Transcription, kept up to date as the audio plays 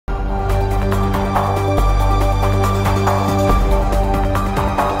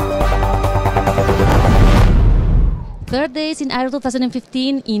Third days in Aero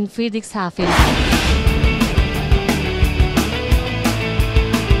 2015 in Friedrichshafen.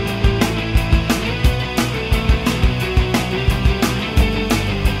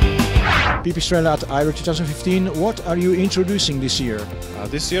 Pipistrella at Aero 2015, what are you introducing this year?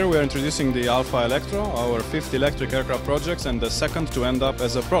 This year we are introducing the Alpha Electro, our 5th electric aircraft project and the second to end up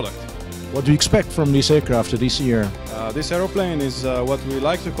as a product. What do you expect from this aircraft this year? This aeroplane is what we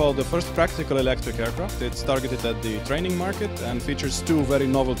like to call the first practical electric aircraft. It's targeted at the training market and features two very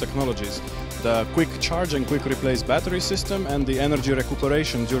novel technologies: the quick charge and quick replace battery system and the energy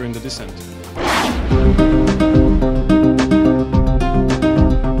recuperation during the descent.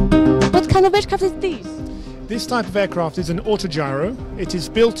 What kind of aircraft is this? This type of aircraft is an autogyro. It is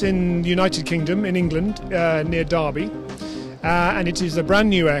built in the United Kingdom, in England, near Derby, and it is a brand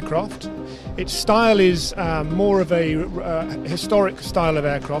new aircraft. Its style is more of a historic style of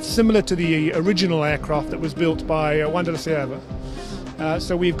aircraft, similar to the original aircraft that was built by Mungiello.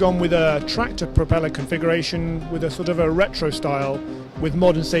 So we've gone with a tractor propeller configuration with a sort of a retro style with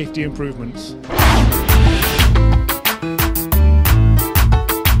modern safety improvements.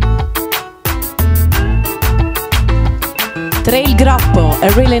 Trail Grappo, a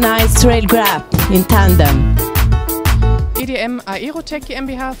really nice trail grab in tandem. EDM Aero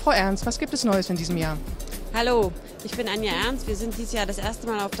GmbH. Frau Ernst, was gibt es Neues in diesem Jahr? Hallo, ich bin Anja Ernst. Wir sind dieses Jahr das erste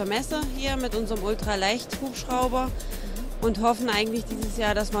Mal auf der Messe hier mit unserem Ultraleicht-Hubschrauber und hoffen eigentlich dieses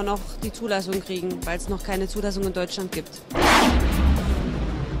Jahr, dass wir noch die Zulassung kriegen, weil es noch keine Zulassung in Deutschland gibt.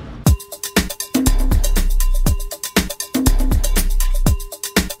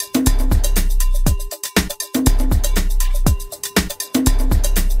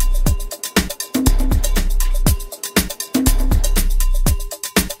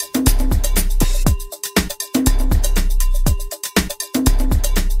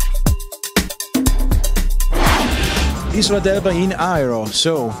 Isla d'Elba in Aero.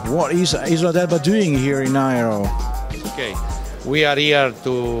 So, what is Isla d'Elba doing here in Aero? Okay, we are here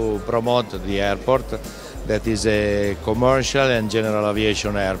to promote the airport. That is a commercial and general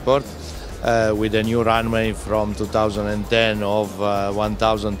aviation airport with a new runway from 2010 of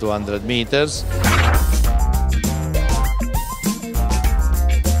 1,200 meters.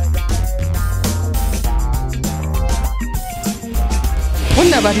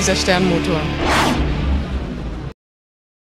 Wunderbar, dieser Sternmotor.